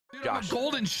Josh.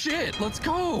 Golden shit. Let's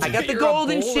go. I got the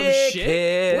golden shit.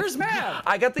 Where's Mav?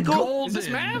 I got the gold. Is this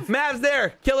Mav? Mav's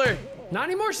there. Kill her. Not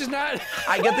anymore. She's not.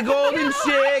 I got the golden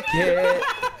shit. That's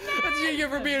what you get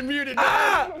for being muted.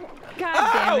 Ah! God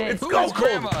Oh, damn it. it's go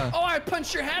cold. Oh, I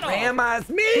punched your head off. Grandma's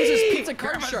me. Who's this pizza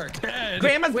card shark?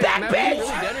 Grandma's Wait, back, Mav, are you really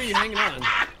bitch. dead or are you hanging on?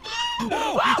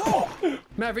 Whoa.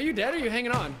 Mav, are you dead or are you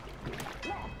hanging on?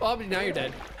 Oh, now you're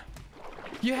dead.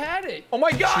 You had it. Oh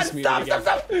my God! She's muted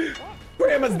Stop!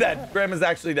 Grandma's dead. Grandma's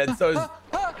actually dead. So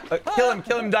is,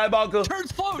 kill him, diabolical.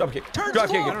 Turns float. Drop kick. Turns Drop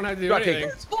kick. float. I don't have to do Drop kick.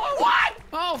 anything. What?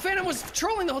 Oh, Phantom was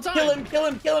trolling the whole time. Kill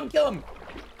him.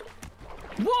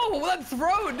 Whoa, that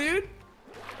throw, dude.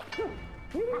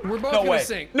 We're both No gonna way.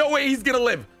 sink. No way he's gonna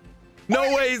live.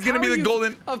 No way he's gonna How be are the you-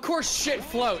 golden. Of course, shit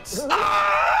floats.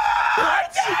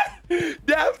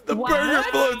 Death, the burger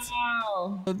floats.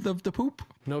 Wow. The poop.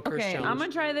 No curse Okay, challenge. I'm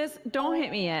gonna try this. Don't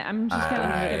hit me yet. I'm just gonna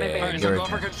Alright. get my All right, bearings. so go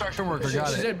for construction worker. Got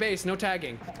She's it. at base, no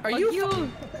tagging. Are Fuck you?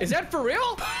 you. Is that for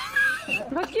real?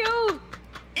 Fuck you.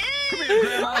 Is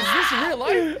this real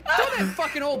life? Throw that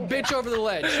fucking old bitch over the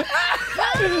ledge.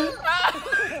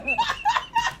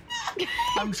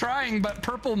 I'm trying, but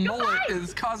purple mullet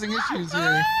is causing issues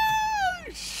here.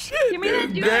 Shit, Give me that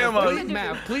dude. dude. Grandma. Give me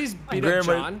Matt, please beat up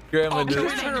Grandma. John. Grandma. Can we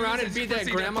dude. turn around and beat that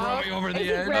grandma up? Throw me over Is the it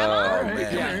edge. grandma? Oh, Right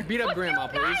man. Yeah, beat up grandma,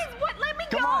 please. Guys, what? Let me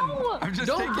Come on. go. I'm just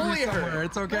Don't taking bully you her. somewhere.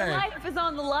 It's My okay. life is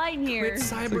on the line here. It's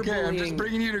It's okay. I'm just cyberbullying.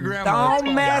 bringing you to grandma.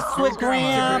 Don't mess with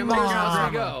Grandma, grandma. there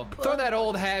you go. Throw that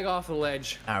old hag off the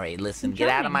ledge. All right, listen, get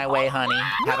out of my way, honey.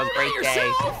 Have a great day.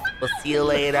 yourself. We'll see you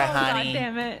later, God honey.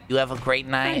 damn it. You have a great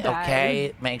night, died.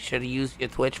 okay? Make sure to use your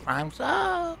Twitch Prime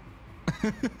sub.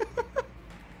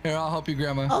 Here, I'll help you,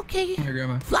 grandma. Okay. Here,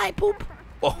 grandma. Fly poop.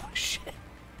 Oh, shit.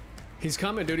 He's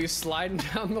coming, dude. He's sliding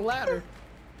down the ladder.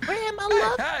 Grandma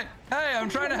loves, Hey, I'm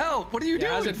trying to help. What are you Yeah,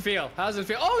 how's doing? it feel? How's it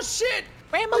feel? Oh shit!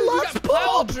 Grandma We loves got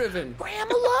pile poop. driven.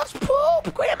 Grandma loves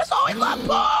poop. Grandma's always loved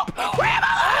poop. Grandma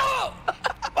loves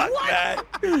Fuck that.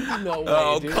 No way,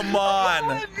 Oh, dude. come on.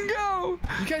 Let him go.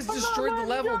 You guys destroyed the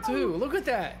level too. Look at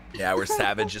that. Yeah, we're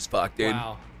savage as fuck, dude.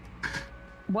 Wow.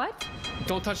 What?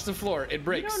 Don't touch the floor. It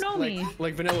breaks. don't know like, me.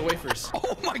 like vanilla wafers.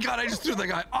 Oh my God! I just threw the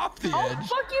guy off the Oh, edge.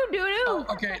 fuck you, doo-doo.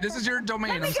 Okay, this is your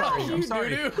domain. I'm me sorry. go. I'm You sorry.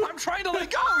 doo-doo. I'm trying to let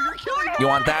go. You're killing me. You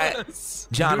want that?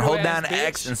 John, Doodle hold ass down bitch.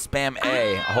 X and spam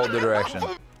A. Hold the direction.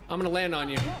 I'm gonna land on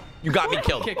you. You got me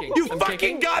killed. kicking. You I'm fucking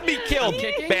kicking. got me killed. I'm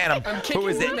kicking. Ban him. I'm kicking Who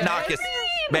is it? in the Knockus.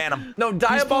 head. Ban him. No, He's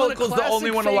pulling a Diabolical's the classic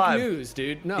only one fake alive. News,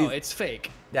 dude. No, He's- it's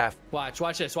fake. Yeah, Watch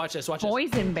this. Watch this. Watch this.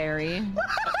 Boysenberry.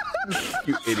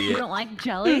 you You idiot. don't like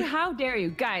jelly? How dare you?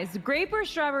 Guys, grape or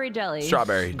strawberry jelly?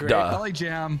 Strawberry. Great. I Duh. like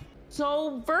jam.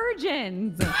 So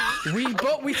virgins.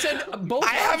 We said both.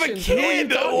 I have a options. Who are you kid.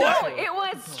 talking What? to? It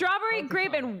was strawberry,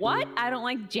 grape, and what? I don't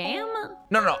like jam.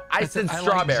 No. I said I like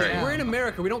strawberry. jam. We're in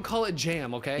America. We don't call it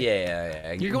jam, okay?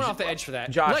 Yeah. You're going off the edge for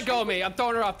that. Josh. Let go of me. I'm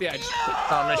throwing her off the edge.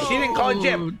 Oh, no, she didn't call it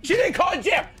jam. She didn't call it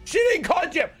jam. She didn't call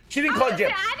it jam. She didn't call it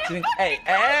jam. She didn't. Hey.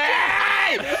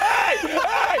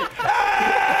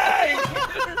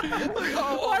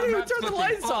 Why do you turn the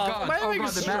lights off? Am I having a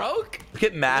stroke? Look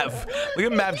at Mav. Look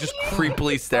at Mav just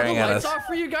creepily staring Are at the lights us. off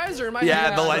for you guys, or am I?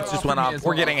 Yeah, the Yeah, lights they're just off went for me off. as We're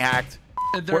well. getting hacked.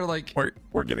 They're like,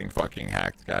 We're getting fucking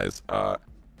hacked, guys.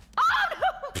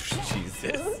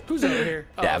 Jesus. Who's over here?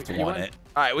 Oh, Daft you won it.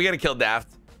 All right, we gotta kill Daft.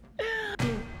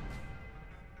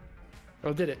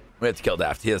 Oh, did it? We have to kill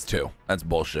Daft. He has 2. That's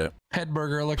bullshit. head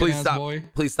burger looking Please ass stop. boy.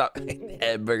 Please stop.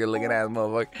 Head burger looking ass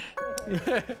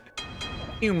motherfucker.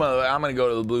 You mother. I'm gonna go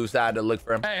to the blue side to look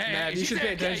for him. Hey, Mav, you she should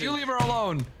can't- pay attention. You leave her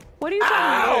alone. What are you Ow!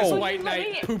 talking about? White I'm knight,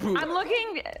 looking- poo-poo. I'm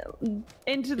looking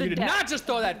into the You did depths. not just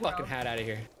throw that fucking hat out of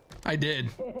here. I did.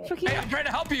 Hey, I'm trying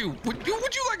to help you. Would you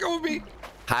let go of me?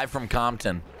 Hi from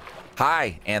Compton.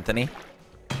 Hi, Anthony.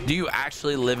 Do you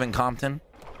actually live in Compton?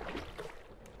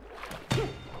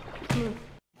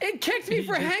 It kicked me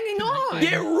for hanging on.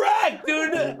 Get wrecked,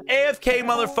 dude. AFK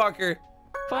motherfucker.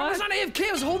 I was on AFK.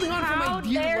 I was holding on for How my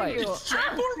dear dare life. you? Straight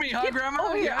for me, huh, Get Grandma?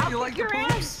 over here. Yeah, I'll you like kick the your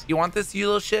poops? ass. You want this, you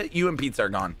little shit? You and Pete are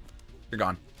gone. You're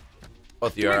gone.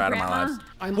 Both of you Come are here, out of my Grandma. lives.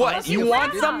 I'm What? honestly You want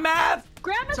offended. some Mav?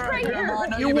 Grandma's Sorry, right Grandma. I here.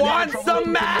 know You you've been want having some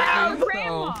trouble Mav? with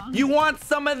Grandma. You want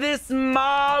some of this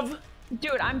Mauve?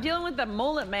 Dude, I'm dealing with the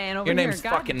mullet man over Your here. name's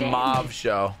God fucking damn Mauve it.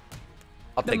 Show.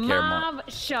 I'll The take care of Mauve. Mauve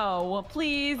show,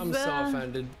 please. I'm so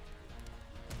offended.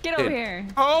 Get over here.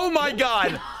 Oh my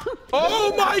god.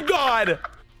 Oh my god.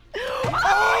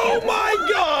 Oh my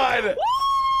god.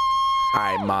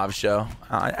 All right, Mauve Show.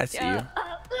 I see you.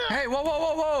 Hey,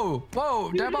 whoa. Whoa,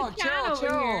 Dude, Demo, there's a cat over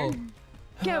here.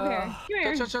 Get over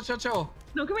here. Come here. Chill.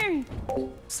 No, come here.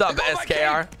 Sup, Go back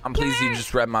SKR? in. I'm pleased you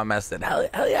just read my message. Hell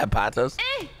yeah, Patos.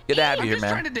 Good to have you I'm here, just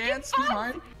trying man. to dance. He's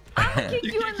fine. I kicked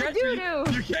you in the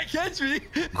doo-doo. You can't catch me.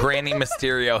 Granny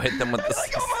Mysterio hit them with the.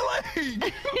 Let go of my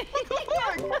leg. What the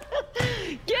fuck?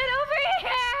 Get over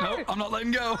here. Nope, I'm not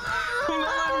letting go. I'm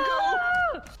not letting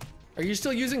go. Are you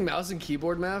still using mouse and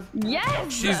keyboard, Mav?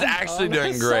 Yes. She's actually I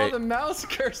doing saw great. the mouse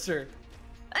cursor.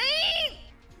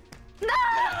 No. Get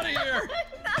out of here.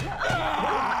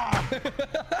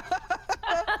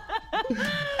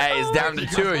 Hey, it's down to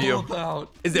two of you.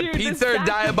 Is it Dude, the pizza or sacrifice,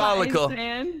 diabolical?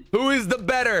 man. Who is the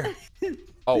better?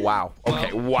 Oh wow.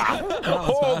 Okay. Wow.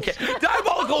 Okay.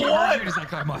 Diabolical won. He's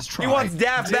like, I must try. He wants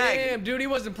Daft back. Damn, dude, he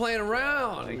wasn't playing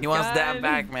around. He wants God. Daft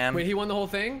back, man. Wait, he won the whole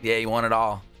thing? Yeah, he won it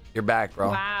all. You're back, bro.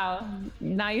 Wow.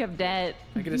 Now you have debt.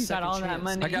 I get a You got second all that chance.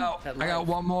 money. I got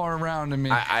one more round in me.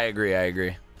 I agree. I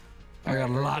agree. I got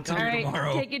a lot to All do right,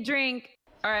 tomorrow. take a drink.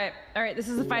 All right. This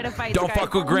is a fight of fights. Don't guys.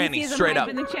 fuck with All you Granny. see is a Straight hype up.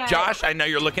 in the chat. Josh, I know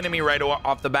you're looking at me right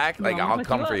off the back. Like, No, I'll fuck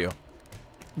come you for up. you.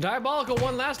 Diabolical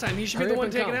won last time. He should be Hurry the up one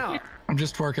and taken come. out. I'm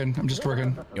just twerking. I'm just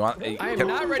twerking. You want? I am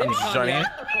not ready to come joining you.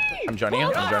 yet. I'm joining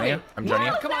you. I'm joining you. I'm joining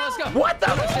you. Come on, let's go. What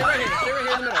the? Stay right here. Stay right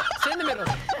here in the middle. Stay in the middle.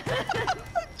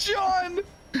 John!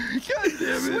 God damn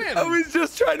it. Swim. I was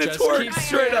just trying to Just twerk keep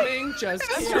straight up. swimming. Just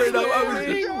keep Straight up, I was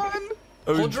swimming. John! I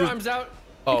was Hold your just- arms out.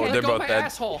 Oh, Let they're go both of my dead.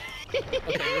 asshole. Okay, we're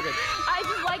good. I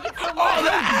just like it so much. Oh,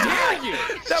 that Dare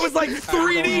you? that was like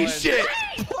 3D shit.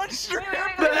 Punch your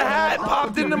The hat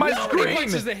popped into my He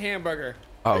punches screen. the hamburger.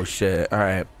 Oh shit! All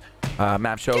right,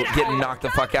 Map Show getting knocked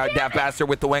the fuck out. Daft Bastard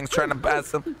with the wings trying to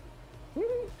pass him.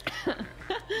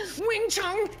 Wing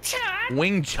Chun Chan.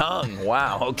 Wing Chun.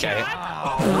 Wow. Okay.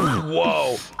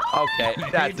 Whoa. Okay,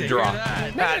 that's a draw.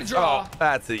 That's draw. oh,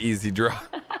 that's an easy draw.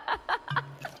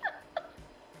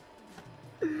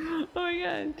 Oh my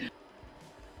god.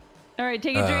 All right,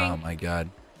 take a Oh drink. my god.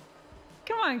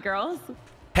 Come on, girls.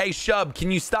 Hey Shub,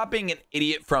 can you stop being an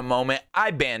idiot for a moment?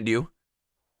 I banned you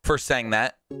for saying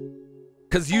that.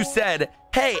 Because you said,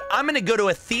 hey, I'm going to go to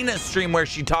Athena's stream where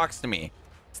she talks to me.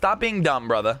 Stop being dumb,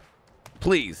 brother.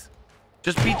 Please.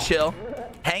 Just be chill.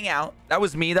 Hang out. That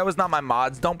was me. That was not my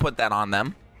mods. Don't put that on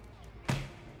them.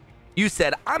 You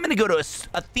said, I'm going to go to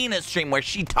Athena's stream where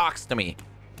she talks to me.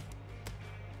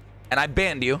 And I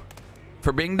banned you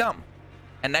for being dumb.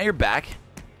 And now you're back.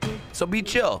 So be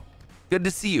chill. Good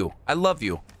to see you. I love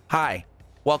you. Hi.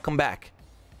 Welcome back.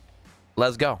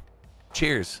 Let's go.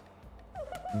 Cheers.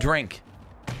 Drink.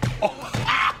 Oh.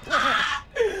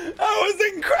 That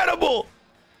was incredible.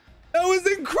 That was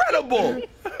incredible.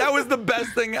 That was the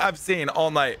best thing I've seen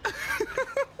all night.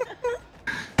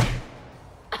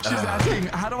 She's asking,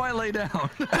 how do I lay down?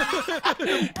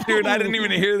 Dude, I didn't even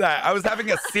hear that. I was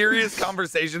having a serious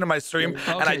conversation in my stream,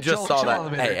 and I just saw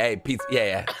that. Hey, pizza.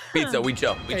 Yeah. Pizza, we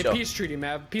chill. We Hey, chill. peace treaty,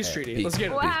 Mav. Peace treaty. peace. Let's get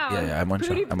it. Wow. Yeah, I won't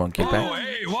chill. Booty- I won't kick back. Oh,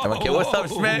 hey, whoa, I won't kick. What's up,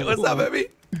 Schmidt? What's up, baby?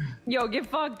 Yo, get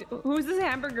fucked. Who's this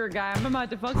hamburger guy? I'm about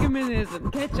to fuck him in his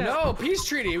ketchup. No, peace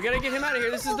treaty. We gotta get him out of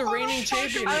here. This is the reigning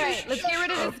champion. All right, let's get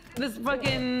rid of this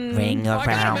fucking. Ring I got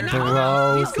around him the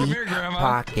now. Come rosy, here, Grandma.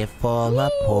 pocket full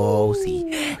of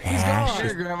posy. Here,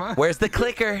 Ashes. Grandma. Where's the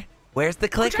clicker? Where's the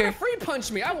Try to clicker? free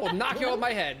punch me. I will knock you out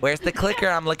my head. Where's the clicker?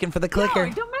 I'm looking for the No, clicker.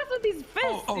 don't mess with these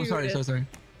fists. Oh, sorry.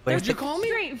 Where's Did you the call me?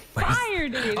 Straight fire,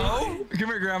 dude. Oh, come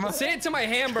here, Grandma. Say it to my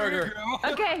hamburger.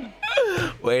 Grandma. Okay.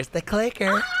 Where's the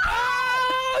clicker?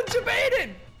 Ah,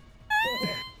 debated.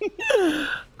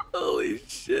 Holy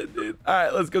shit, dude. All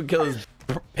right, let's go kill this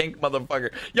pink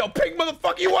motherfucker. Yo, pink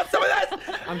motherfucker, you want some of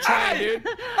this? I'm trying, dude.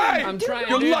 Hey, I'm trying,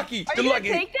 You're dude. lucky. Are You're you lucky.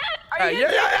 gonna take that? Are you Yeah,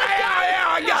 gonna take that?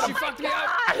 I got She him. fucked me up.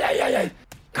 Yeah.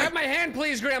 Grab my hand,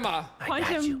 please, Grandma. Punch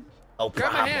him. Oh,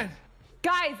 Grab my hand.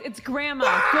 Guys, it's Grandma.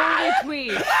 Go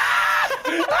retweet.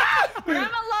 Grandma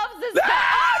loves this guy.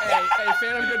 Hey,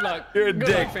 Phantom, good luck. You're a Good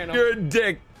dick. luck, Phantom. You're a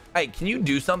dick. Hey, can you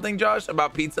do something, Josh,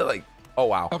 about pizza? Like, oh,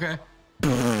 wow. Okay.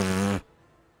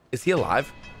 Is he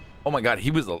alive? Oh, my God.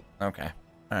 He was... Okay. All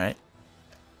right.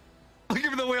 Look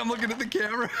at the way I'm looking at the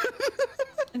camera.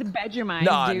 In the bedroom, dude.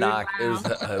 Nah. Wow.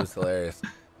 It was hilarious.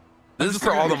 This is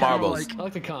for all the marbles. I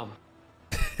like to come.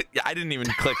 Yeah, I didn't even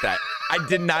click that. I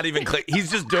did not even click.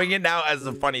 He's just doing it now as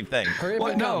a funny thing. Hurry up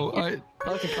What? and No.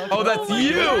 come. Oh, that's my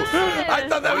you. God. I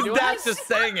thought that was You Dad what? just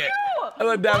saying it. Fuck I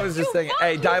thought Dad was just saying it.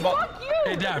 Hey, Diabol. Fuck you.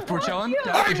 Hey, Daft, we're chilling? you.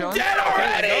 Daft, we're I'm chilling? dead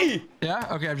already. Yeah?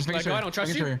 Okay, I'm just making Like, sure. I don't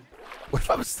trust Making you. sure. What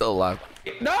if I was still alive?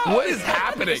 No. What is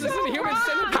happening? This isn't human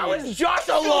centipede. How is Josh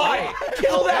alive?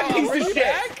 Kill that Oh, piece bring of it shit.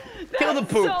 back? Kill the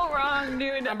That's poop. so wrong,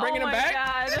 dude. I'm bringing oh him my back?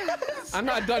 God. I'm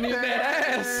not done eating that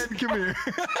ass. Come here.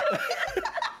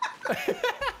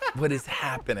 What is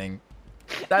happening?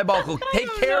 Diabolical, take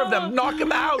care of them. Knock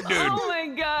him out, dude. Oh my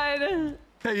God.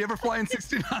 Hey, you ever fly in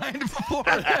 69 before?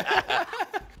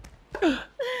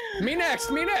 Me next.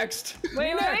 Me next.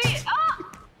 Wait, me next.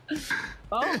 wait.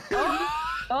 Oh.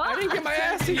 I didn't get my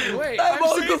ass eaten. Wait. I'm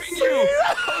saving you.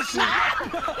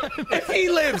 If he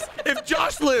lives, if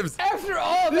Josh lives. After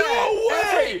all that, No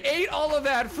after way! I ate all of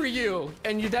that for you,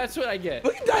 and that's what I get.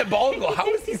 Look at Diabolical. How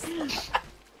is he?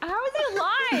 How is he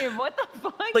alive? What the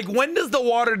fuck? Like, when does the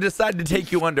water decide to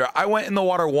take you under? I went in the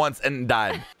water once and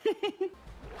died.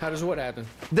 How does what happen?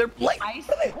 They're like, Ice?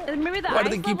 Maybe the Why do ice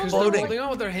they keep levels They're floating? holding on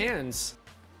with their hands.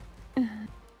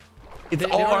 it's They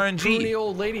all are Pruny RNG.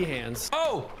 old lady hands.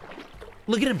 Oh,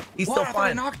 Look at him. He's what? still I thought I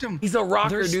fine. knocked him. He's a rocker,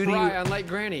 They're dude. spry, unlike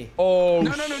Granny. Oh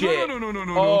No, no, no, shit. no, no, no, no,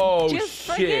 no, no. Oh Just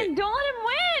shit. freaking don't let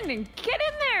him win. Get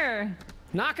in there.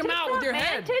 Knock him Tits out up, with your man.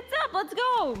 head. Tits up. Let's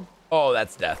go. Oh,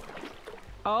 that's death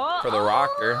Oh. for the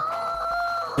rocker.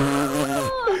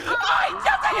 I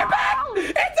just take it back.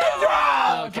 It's a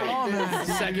draw. Okay, Oh, this is man.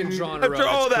 the second draw in a row. After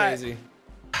all It's that. crazy.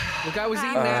 Look, I was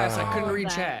eating ass. I couldn't read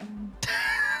that. chat.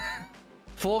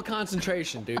 Full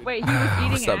concentration, dude. Wait, he was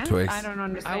eating What's up, ass? Twigs? I don't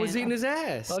understand. I was eating his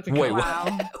ass. Wait,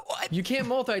 Wow. what? You can't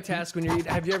multitask when you're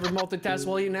eating. Have you ever multitasked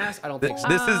while eating ass? I don't think so.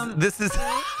 This is.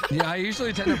 Yeah, I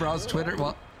usually tend to browse Twitter.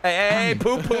 Well, Hey,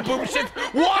 poop, shit.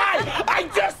 Why? I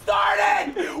just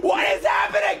started. What is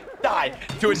happening? Die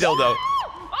to a dildo. Oh no!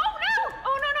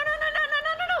 Oh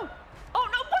no! Oh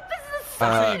no! What this is?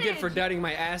 That's what you get for doubting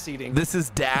my ass eating. This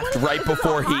is Daft right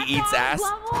before he eats ass.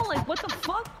 Level? Like what the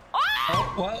fuck? Oh!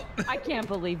 oh, well. I can't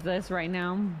believe this right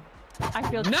now. I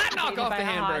feel Not knock suffocated off by the a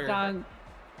hot hamburger.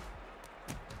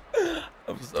 dog.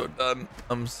 I'm so done.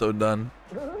 I'm so done.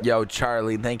 Yo,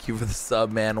 Charlie, thank you for the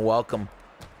sub, man. Welcome.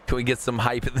 Can we get some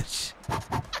hype in the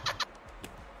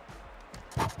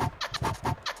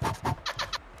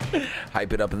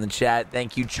hype it up in the chat.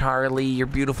 Thank you, Charlie. You're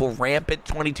beautiful. Rampant.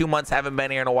 22 months. Haven't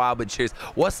been here in a while, but cheers.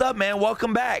 What's up, man?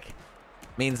 Welcome back.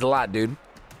 Means a lot, dude.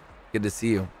 Good to see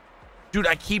you. Dude,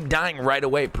 I keep dying right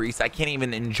away, Priest. I can't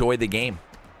even enjoy the game.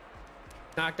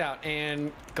 Knocked out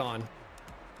and gone.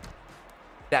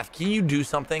 Daph, can you do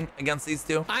something against these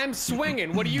two? I'm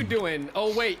swinging. What are you doing?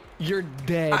 Oh wait, you're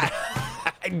dead.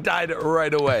 I died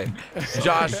right away.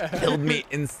 Josh killed me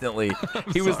instantly.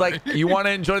 He was like, you want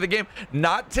to enjoy the game?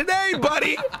 Not today,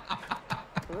 buddy.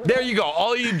 There you go.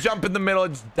 All you jump in the middle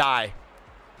and just die.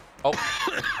 Oh,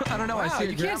 I don't know. I Wow, see you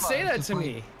a can't grandma say that just to like-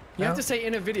 me. You have to say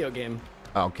in a video game.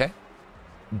 okay.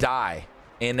 Die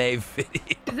in a video.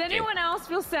 Does anyone else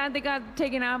feel sad they got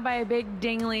taken out by a big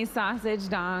dingly sausage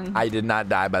dong? I did not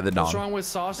die by the What's dong. wrong with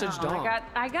sausage Oh, dong?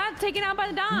 I got taken out by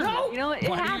the dong. No! You know, it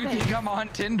Why do you happens. become on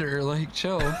Tinder? Like,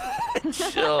 chill.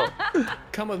 Chill.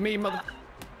 Come with me, mother.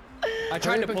 I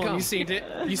tried to pull him. You seen it.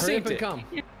 You seen it. Come.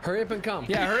 Hurry up and come.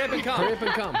 Yeah, hurry up and come. Hurry up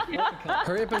and come.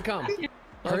 Hurry up and come.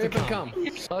 Hurry up and come.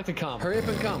 I like to come. Hurry up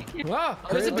and come. Wow,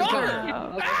 there's a dog.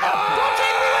 Wow. Don't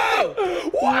take me with you.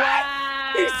 What?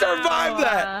 He survived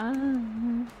that.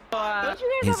 Don't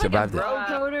you He guys have survived it. like a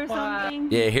bro code or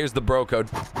something? Yeah, here's the bro code.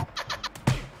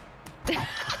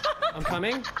 I'm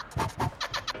coming.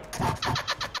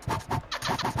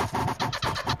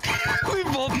 We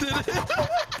both did it.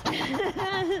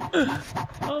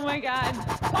 Oh my god.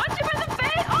 Punch him in the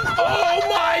face! Oh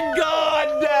my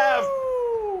God,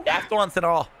 Daft. Daft wants it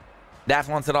all. Daft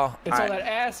wants it all. It's All all right. that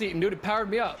ass eating, dude. It powered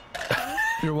me up.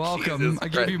 You're welcome. Jesus I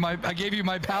Christ. gave you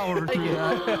my power through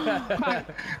that.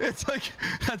 It's like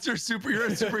that's your super. You're a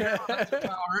superhero. That's your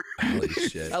power. Holy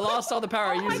shit. I lost all the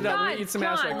power. I Oh my used it up. Let god, me eat some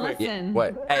ass right John, quick. listen.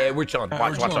 What? Hey, we're chilling. Watch, we're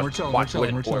watch, chilling, watch. we're chilling, Watch, we're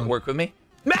chilling, we're chilling. work with me.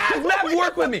 Mav,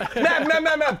 work with me.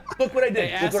 Mav. Look what I did.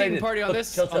 Hey, ass Look what I eating did. party on Look,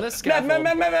 this- chill, on chill. this scaffold.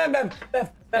 Mav.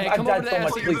 Hey, I've come died over to so the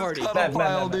much. ass eating Please. party. Mav.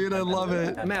 Pile, dude. I love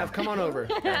it. Mav, come on over.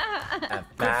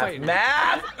 fighting.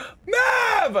 Mav.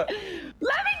 Let me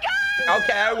go!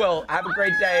 Okay, I will. Have a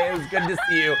great day. It was good to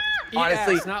see you. Eat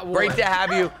Honestly, ass, not great wood. to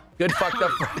have you. Good fucked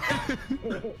up.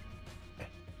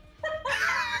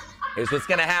 Here's what's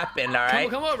gonna happen, all right?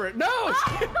 Come over. No!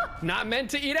 Not meant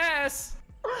to eat ass.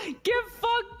 Get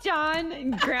fucked, John.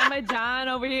 And Grandma John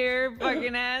over here,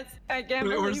 fucking ass. I can't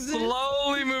We're believe this.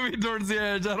 slowly moving towards the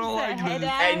edge. I don't like Head this.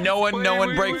 ass. Hey, no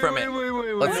one break from it.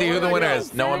 Let's see who the winner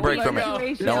is. No one break from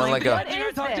it. No one let go. What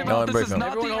is this? No one break This is from it.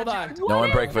 not Everyone the hold on. edge. No What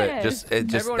one break is for it. this? Just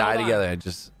Everyone die hold on.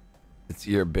 together. It's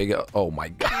your big. Oh my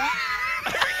god.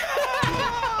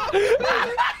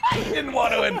 He didn't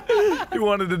want to win. He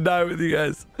wanted to die with you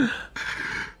guys.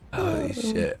 Holy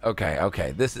shit.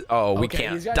 Okay. This is. Oh, we Okay,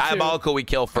 can't. he's got Diabolical. We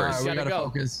kill All right, first. we Gotta gotta go.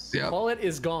 focus. Yeah. Mullet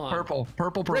is gone. Purple.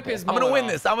 Rip his I'm gonna mullet win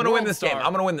off. this. I'm gonna win World this game. star.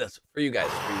 I'm gonna win this for you guys.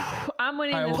 I'm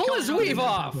winning All right, this. well, Pull his weave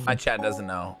off. My chat doesn't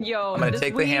know. Yo, I'm gonna this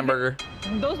take the weave- hamburger.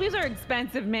 Those weaves are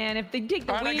expensive, man. If they take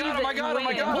the All right, I weaves, got him, I got him,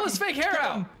 I got him. Pull his fake hair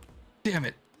out. Damn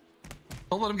it.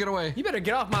 Don't let him get away. You better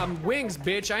get off my wings,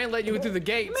 bitch. I ain't letting you through the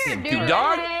gates. Dude,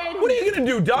 dog? What are you gonna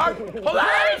do, dog? Hold on,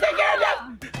 let me take care of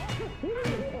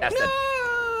that. That's it.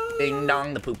 Ding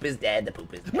dong, the poop is dead. The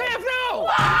poop is dead. Mav, no!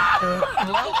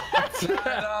 Well,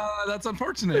 that's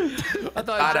unfortunate. I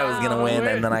thought I was gonna win,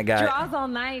 and then I got. Draws all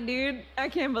night, dude. I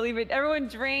can't believe it. Everyone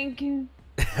drink.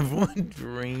 Everyone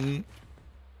drink.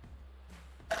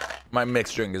 My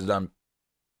mixed drink is done.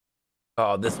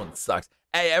 Oh, this one sucks.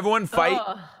 Hey, everyone fight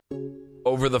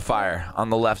over the fire on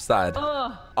the left side.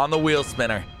 On the wheel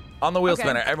spinner. On the wheel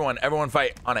spinner. Everyone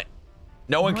fight on it.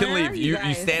 No one can leave. You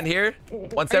stand here.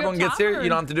 Once everyone gets here, you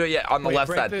don't have to do it yet. On the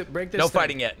left side. No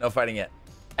fighting yet. No fighting yet.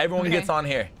 Everyone gets on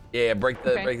here. Yeah, break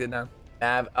it down.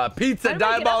 Have a pizza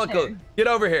diabolical. Get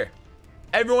over here.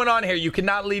 Everyone on here. You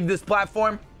cannot leave this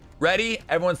platform. Ready?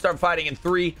 Everyone start fighting in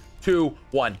 3, 2,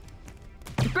 1.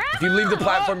 Grandma! If you leave the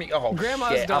platform, oh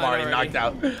Grandma's shit, I'm already knocked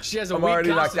out. She has a I'm weak already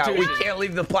knocked out. We constitution. can't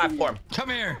leave the platform. Come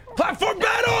here. Platform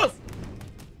battles!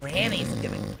 Granny's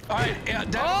giving. All right, yeah,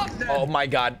 dead. Oh my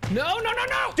god. No.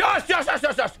 Josh.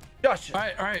 All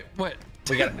right, what?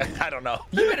 We got I don't know.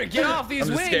 You better get off these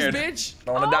I'm just wings, scared. bitch. I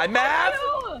don't want to die.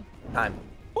 Mav! Time.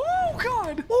 Oh,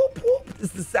 God. Whoop, whoop.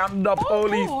 This is the sound of the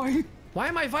police. Boy. Why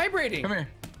am I vibrating? Come here.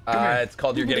 It's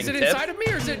called you're getting Is it tips. inside of me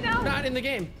or is it not in the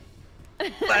game?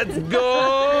 Let's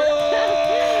go!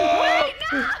 Wait,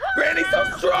 no! Granny's so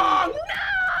strong!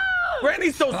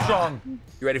 Granny's so strong!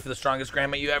 You ready for the strongest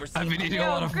grandma you ever seen? I've been eating a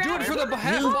lot of Do it for the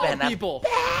behalf of You've all been a people.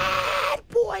 bad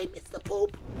boy, Mr.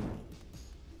 Poop.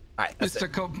 All right, that's Mr.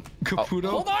 it. Caputo.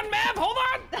 Hold on, Mav. Hold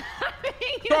on.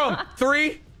 Throw him.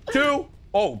 3, 2.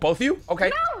 Oh, both of you?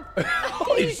 Okay. No.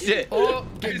 Holy shit. Oh,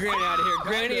 get Granny out of here.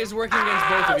 Granny is working against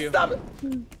both of you. Stop it.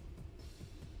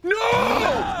 No!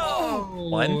 Oh.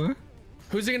 1.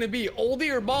 Who's it gonna be, Oldie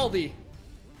or Baldy?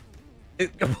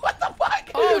 What the fuck?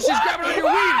 Oh, she's grabbing on your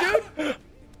weed, dude.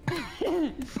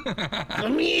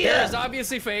 Yeah. It's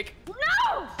obviously fake. No!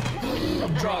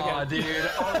 Oh, dude.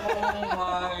 Oh,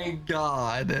 my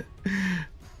God.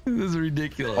 This is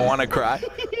ridiculous. I want to cry.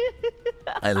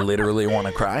 I literally want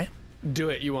to cry. Do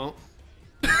it. You won't.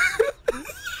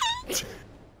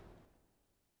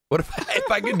 What if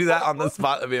I could do that on the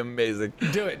spot? That'd be amazing.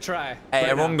 Do it. Try. Hey, Right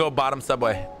everyone now. go bottom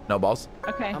subway. No balls.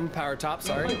 Okay. I'm power top.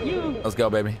 Sorry. Let's go,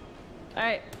 baby. All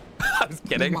right. I was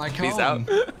kidding. My Peace out.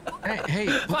 cone. Hey.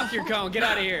 Fuck your cone. Get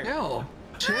out of here. Chill.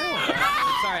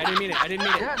 Sorry, I didn't mean it.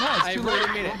 Yeah, no, it's I too really late.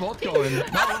 didn't mean We're it. both going.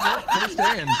 No, you're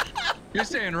staying. You're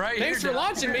staying right Thanks here. for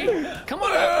launching me. Come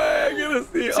on. I'm gonna see.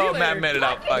 See you Oh, Matt later. made it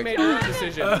out. You Fuck. made your own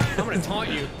decision. I'm gonna taunt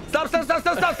you. Stop.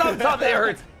 It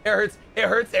hurts. It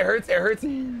hurts.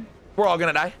 We're all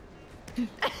gonna die. I'm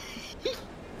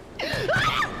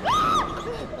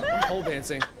pole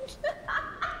dancing.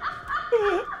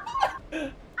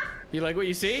 You like what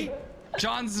you see?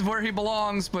 John's where he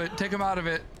belongs, but take him out of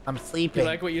it. I'm sleeping. You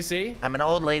like what you see? I'm an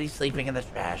old lady sleeping in the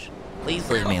trash. Please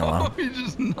leave me alone. Oh, he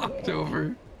just knocked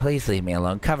over. Please leave me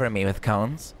alone. Cover me with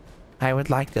cones. I would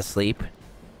like to sleep.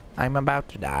 I'm about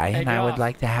to die, Hey, and get I would off.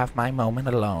 like to have my moment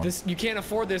alone. You can't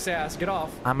afford this ass. Get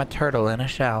off. I'm a turtle in a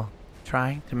shell,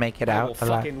 trying to make it I will out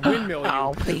alive. fucking windmill you.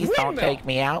 Oh, please don't Windmill. take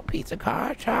me out, pizza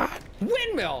car truck.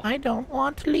 Windmill. I don't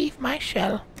want to leave my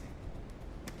shell.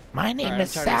 My name Alright,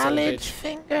 is I'm tired of Salad this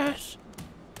Fingers.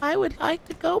 I would like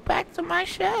to go back to my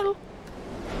shell.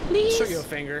 Please Show you a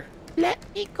finger. let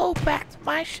me go back to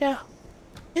my shell.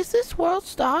 Is this World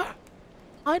Star?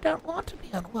 I don't want to be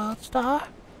on World Star.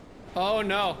 Oh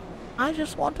no. I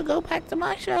just want to go back to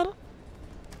my shell.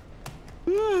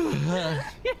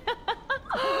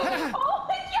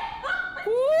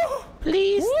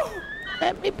 Please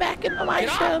let me back into my Get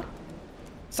off. shell.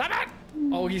 Stop it.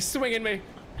 Oh, he's swinging me. I'm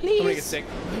gonna get Please, sick.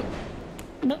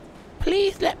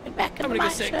 please let me back into gonna my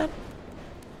get sick. shell.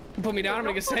 Put me down. I'm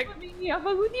gonna get sick. I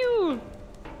fuck with you.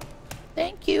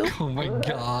 Thank you. Oh my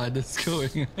God, it's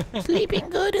going. Sleeping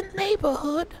good in the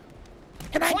neighborhood.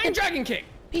 And I Flying can dragon kick.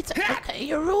 pizza. Okay,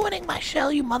 you're ruining my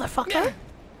shell, you motherfucker.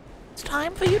 It's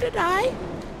time for you to die.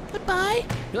 Goodbye.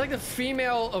 You're like the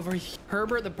female of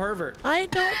Herbert the pervert. I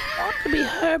don't want to be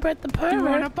Herbert the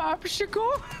pervert.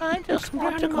 popsicle? I just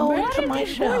want to go into my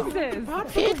shell.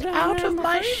 Get out of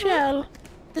my shell.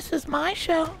 This is my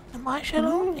shell and my shell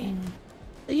only.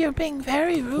 You're being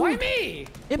very rude. Why me?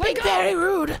 You're Let being go. very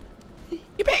rude.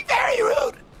 You're being very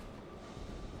rude.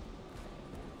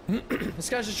 This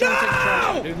guy's just trying to take the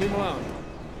trash out, dude. Leave him alone.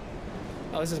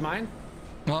 Oh, this is mine?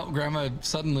 Well, Grandma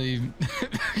suddenly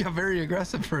got very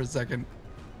aggressive for a second.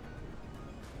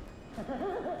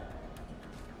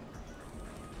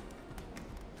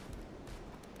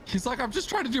 He's like, I'm just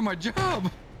trying to do my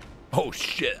job. Oh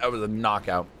shit, that was a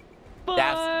knockout.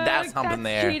 That's humping the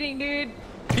air. Cheating, dude.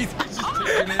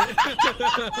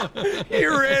 He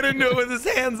ran into it with his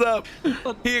hands up.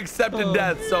 He accepted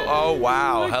death. So, oh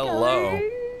wow, hello.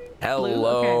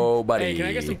 Hello, Okay. buddy. Hey, can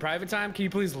I get some private time? Can you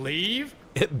please leave?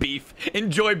 Beef.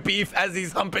 Enjoy beef as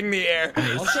he's humping the air.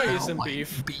 I'll show you some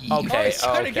beef. Okay. Oh, he's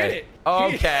trying to get it.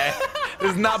 Okay.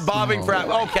 This is not bobbing for.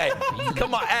 Okay.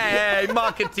 Come on. Hey,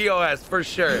 Makatios for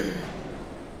sure.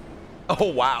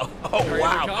 Oh wow. Oh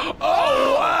wow.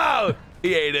 Oh wow.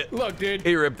 He ate it. Look, dude.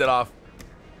 He ripped it off.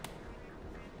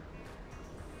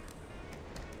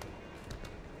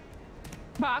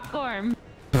 Popcorn.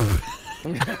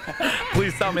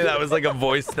 Please tell me that was like a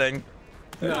voice thing.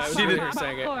 No, She did- her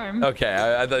saying it. Popcorn.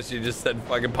 Okay, I thought she just said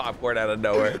fucking popcorn out of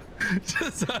nowhere.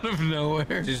 Just out of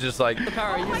nowhere. She's just like,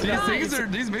 Power, you These things are,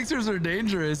 these mixers are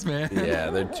dangerous, man. yeah,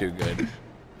 they're too good.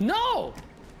 No!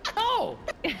 No!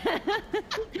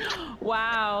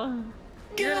 Wow.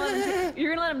 You're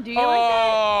gonna let him do you like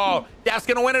that? Oh, Daft's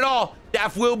gonna win it all.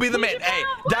 Daft will be the man. Hey,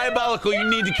 Diabolical, you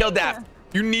need to kill Daft.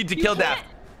 You need to kill Daft.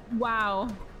 Wow.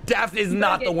 Daft is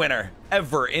not the winner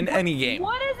ever in any game.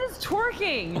 What is this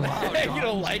twerking? Hey, you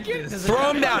don't like it?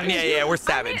 Throw him down. Yeah, we're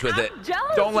savage with it. I'm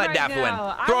jealous Don't let right Daft win.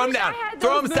 now. I Throw him wish I down. had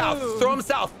Throw him those south. moves. Throw him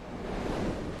south.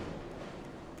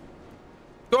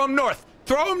 Throw him north.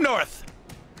 Throw him north.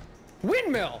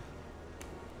 Windmill!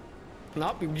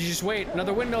 Nope, you just wait.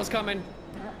 Another windmill's coming.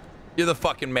 You're the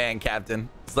fucking man, Captain.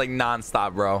 It's like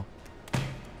nonstop, bro.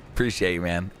 Appreciate you,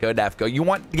 man. Go Daft, go. You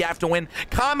want Daft to win?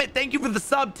 Comment. Thank you for the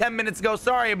sub 10 minutes ago.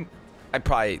 Sorry, I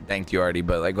probably thanked you already,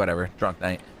 but like whatever. Drunk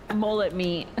night. Mullet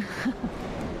meat.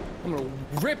 I'm gonna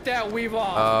rip that weave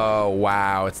off. Oh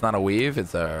wow, it's not a weave.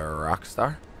 It's a rock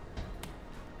star.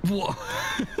 Whoa.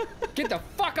 Get the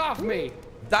fuck off me!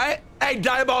 Hey,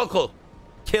 Diabolical,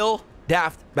 kill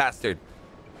Daft bastard.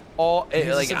 All He's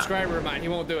like a subscriber of mine. He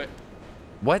won't do it.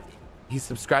 what? He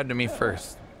subscribed to me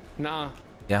first. Nah,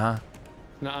 Yeah.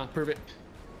 nah. Prove it.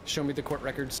 Show me the court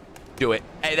records. Do it.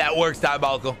 Hey, that works,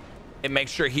 Diabolical. It makes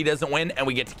sure he doesn't win, and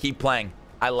we get to keep playing.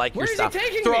 I like Where your is he stuff.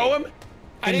 taking Throw me? him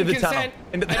I into the didn't tunnel. consent.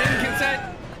 Into the I didn't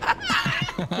consent.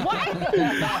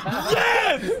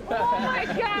 yes! Oh my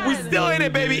god. We still in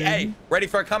it, baby. Hey, ready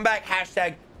for a comeback?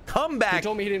 Hashtag He comeback.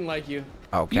 told me he didn't like you.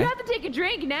 Okay. You have to take a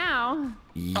drink now.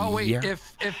 Oh wait, Yeah.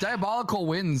 if Diabolical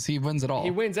wins, he wins it all.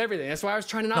 He wins everything. That's why I was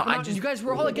trying to knock him I out. just- You guys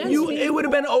were all against You, me. it would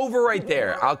have been over right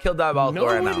there. I'll kill Diabolical No,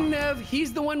 right it wouldn't now. have.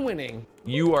 He's the one winning.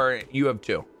 You have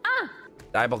two.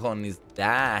 Diabolical needs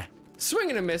die. Swing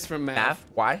and a miss from Matt. Math?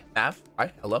 Why? Math?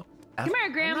 Why? Hello? Math? Come here,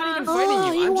 Grandma. I'm not even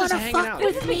fighting you. I'm just hanging out.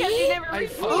 Because you never I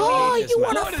refused. fucking Oh, hate this you man.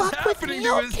 want to What is fuck with happening me?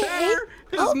 to his Okay. hair?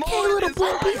 His Okay, mullet little is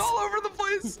flying blimpies. all over the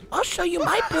place. I'll show you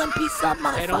my blimpy sub,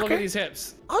 Hey, don't look at these motherfucker.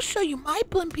 hips. I'll show you my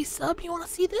blimpy sub. You want to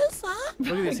see this, huh?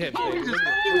 Look at these hips. Look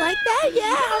at You like that?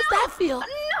 Yeah, how's that feel?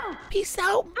 No. Peace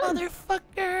out, these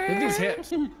motherfucker.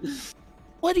 hips.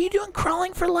 What are you doing,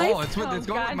 crawling for life? Oh, it's going with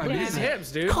my goddamn. These music.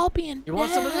 hips, dude. Call being You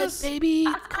want some of dead, this? baby.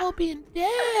 It's called being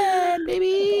dead,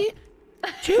 baby.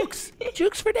 Jukes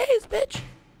for days, bitch.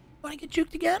 Want to get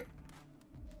juked again?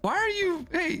 Why are you?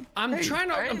 Hey, I'm hey, trying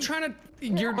to.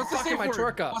 You're What's the fucking safe my word?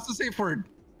 twerk up. What's the safe word?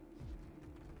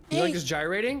 You like Hey, this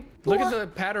gyrating? Look at the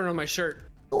pattern on my shirt.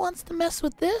 who wants to mess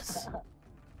with this?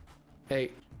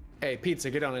 Hey, pizza,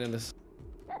 get on in this.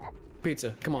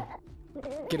 Pizza, come on.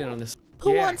 Get in on this.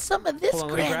 Who Yeah. wants some of this, Hold on,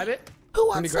 let me Granny? grab it. Who Let me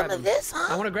wants some grab of him. this, I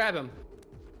huh? want to grab him.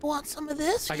 Who wants some of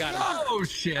this? I got him. Oh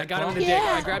shit! I got him in the Yeah. dick.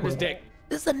 I grabbed his dick.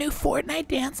 This is a new Fortnite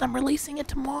dance. I'm releasing it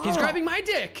tomorrow. He's grabbing my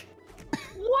dick.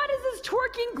 What is this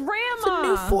twerking It's a new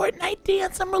grandma? Fortnite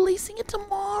dance. I'm releasing it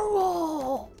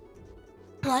tomorrow.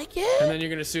 Like it? And then you're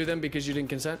gonna sue them because you didn't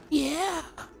consent? Yeah.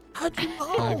 How'd you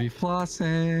I know? be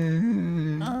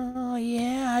flossing. Oh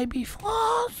yeah, I be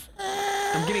flossing.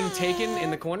 I'm getting taken in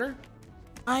the corner?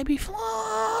 I be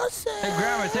flossing. Hey,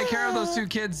 Grandma, take care of those two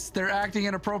kids. They're acting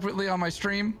inappropriately on my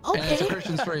stream, and it's a Okay.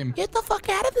 Christian stream. Get the fuck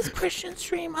out of this Christian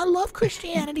stream. I love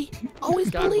Christianity. Always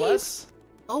God believe. bless.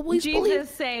 Always Jesus believe.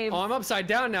 save. Oh, I'm upside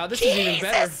down now. This is even Jesus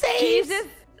better. saves. Jesus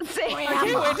save. I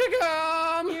can't wait to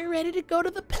come. You're ready to go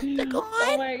to the Pentagon?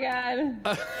 Oh my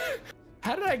god.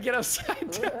 How did I get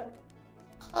upside down?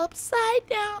 Upside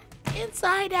down,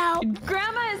 inside out.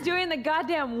 Grandma is doing the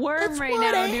goddamn worm That's right what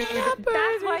now, a dude. hamburger-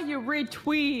 That's why you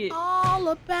retweet. All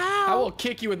about. I will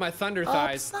kick you with my thunder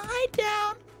thighs. Upside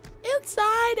down,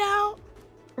 inside out.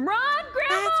 Run,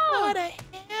 That's what Grandma!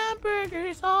 a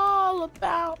hamburger's all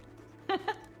about.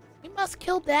 We must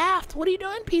kill Daft. What are you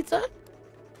doing, Pizza?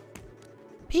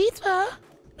 Pizza?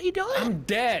 What are you doing? I'm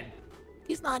dead.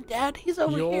 He's not dead. He's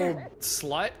over You here. old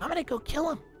slut. I'm gonna go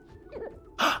kill him.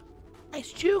 Nice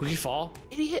Did juke, you fall?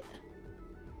 idiot.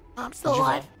 No, I'm still Did you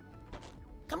alive. fall?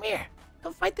 Come here.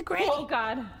 Come fight the granny. Oh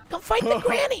god. Come fight the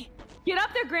granny. Get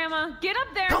up there, Grandma. Get up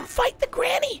there. Come fight the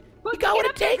granny. Look, You got get what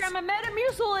up it there, takes. Grandma.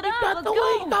 Metamucil it up. got Let's the go.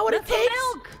 way. You got what it That's the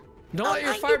takes. milk. Don't let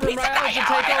your fibromyalgia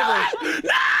take over.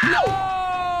 No!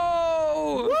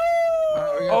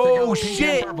 Oh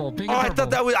shit! Pink Oh, and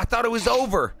purple. I thought it was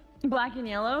over. Black and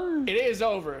yellow. It is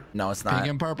over. No, it's not. Pink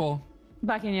and purple.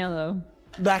 Black and yellow.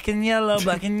 Black and yellow,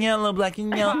 black and yellow, black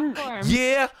and yellow. Popcorn.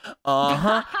 Yeah.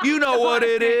 You know what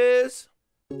it is.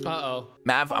 Uh-oh.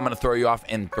 Mav, I'm gonna throw you off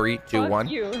in 3, 2, 1.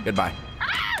 you. Goodbye.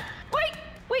 Wait.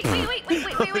 Think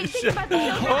about the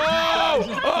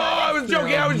joke.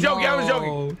 I was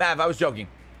joking. Mav, I was joking.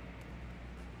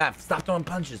 Mav, stop throwing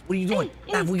punches. What are you doing?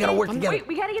 Mav, we gotta work together. Wait,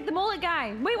 we gotta get the mullet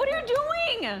guy. Wait, what are you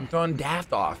doing? I'm throwing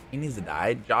Daft off. He needs to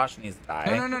die. Josh needs to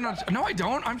die. No, I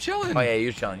don't. I'm chilling. Oh yeah,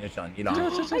 you're chilling. You don't.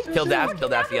 Kill Daft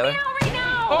together. Right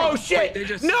now. Oh shit!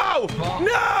 No!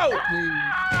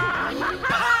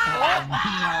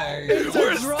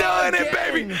 We're still in it,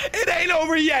 baby. It ain't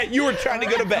over yet. You were trying to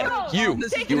go to bed. You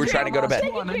were trying to go to bed.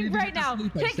 Take a drink right now.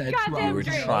 Take a goddamn You were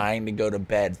drink. trying to go to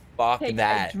bed. Fuck Take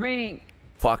that. a drink.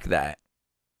 Fuck that.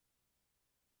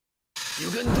 You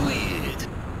can do it.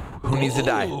 Who needs to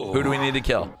die? Who do we need to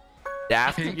kill?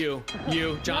 Daft? You,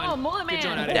 John. No, Mullet Get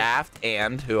John Man. out of here. Daft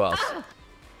and who else?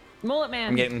 Mullet Man.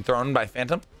 I'm getting thrown by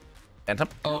Phantom.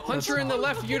 Punch her in the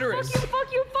left uterus.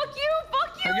 Fuck you.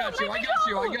 I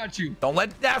got you. Don't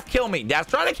let Daft kill me.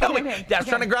 Daft's trying to kill me. Okay, Daft's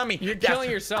trying to ground me. You're Daft- killing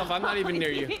yourself. I'm not even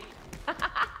near you.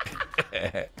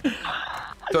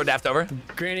 Throw Daft over.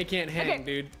 Granny can't hang,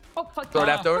 dude. Oh, fuck Throw you.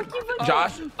 Daft over. Fuck you.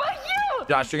 Josh. Fuck you.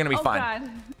 Josh, you're gonna be fine.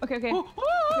 God. Okay. Wait.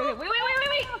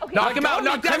 Okay. Knock him out.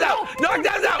 Knock Daft out. Knock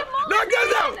Daft out. Knock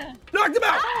Daft out. Knocked him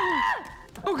out.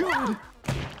 Oh god.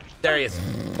 There he is.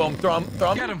 Boom. Throw him.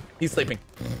 Get him. He's sleeping.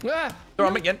 Ah. Throw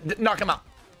him again. Knock him out.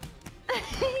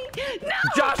 No.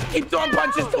 Josh, keep throwing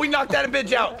punches till we knock that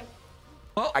bitch out.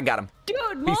 Oh. I got him. Dude,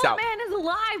 Peace Mullet out. Man is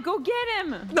alive. Go get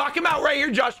him. Knock him out right here,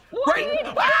 Josh. Right.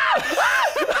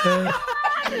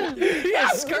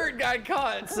 His skirt got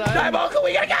caught, son. Diabolical,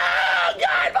 we gotta go.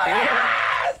 God, my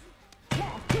ass.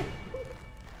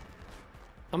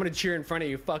 I'm gonna cheer in front of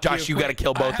you. Fuck Josh, you gotta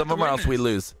kill both of them or else we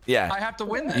lose. Yeah. I have to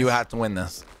win this. You have to win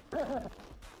this.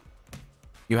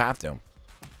 You have to.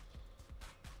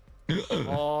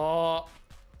 Oh.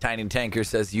 Tiny Tanker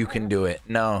says you can do it.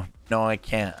 No, I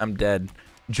can't. I'm dead.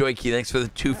 Joykey, thanks for the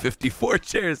 254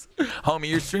 shares. Homie,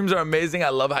 your streams are amazing. I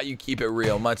love how you keep it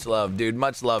real. Much love, dude.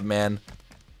 Much love, man.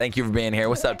 Thank you for being here.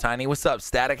 What's up, Tiny? What's up,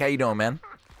 Static? How you doing, man?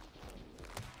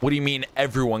 What do you mean,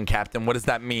 everyone, Captain? What does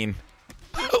that mean?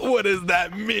 What does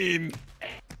that mean?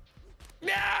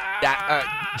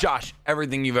 Josh,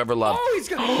 everything you've ever loved. Oh, he's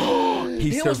gonna.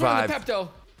 He almost won the survived. Pepto.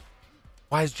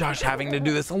 Why is Josh having to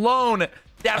do this alone? I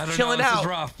That's don't chilling know, this out. is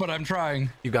rough, but I'm trying.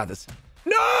 You got this.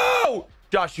 No!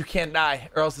 Josh, you can't die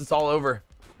or else it's all over.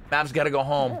 Mav's got to go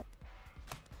home.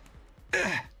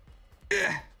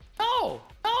 Oh.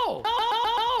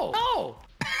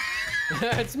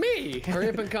 It's me. Hurry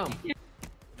up and come.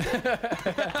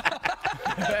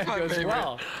 That goes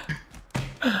well.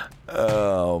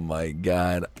 Oh my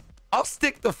God. I'll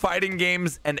stick to fighting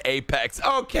games and Apex.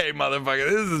 Okay, motherfucker.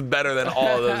 This is better than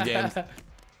all of those games. This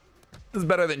is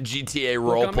better than GTA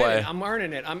roleplay. I'm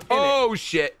earning it. I'm in it. Oh,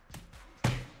 shit.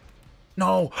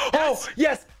 No. Oh,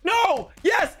 yes. No.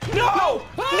 Yes. No.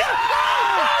 No.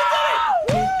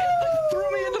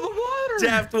 Throw me into the water.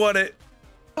 Daft won it.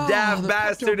 Daft the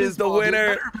Bastard is the Pepto-Bismol, dude. winner.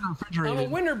 Better have been I'm a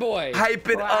refrigerated. winner boy. Hype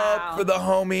it up for the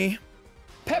homie.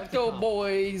 Pepto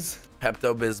boys.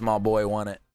 Pepto-Bismol boy won it.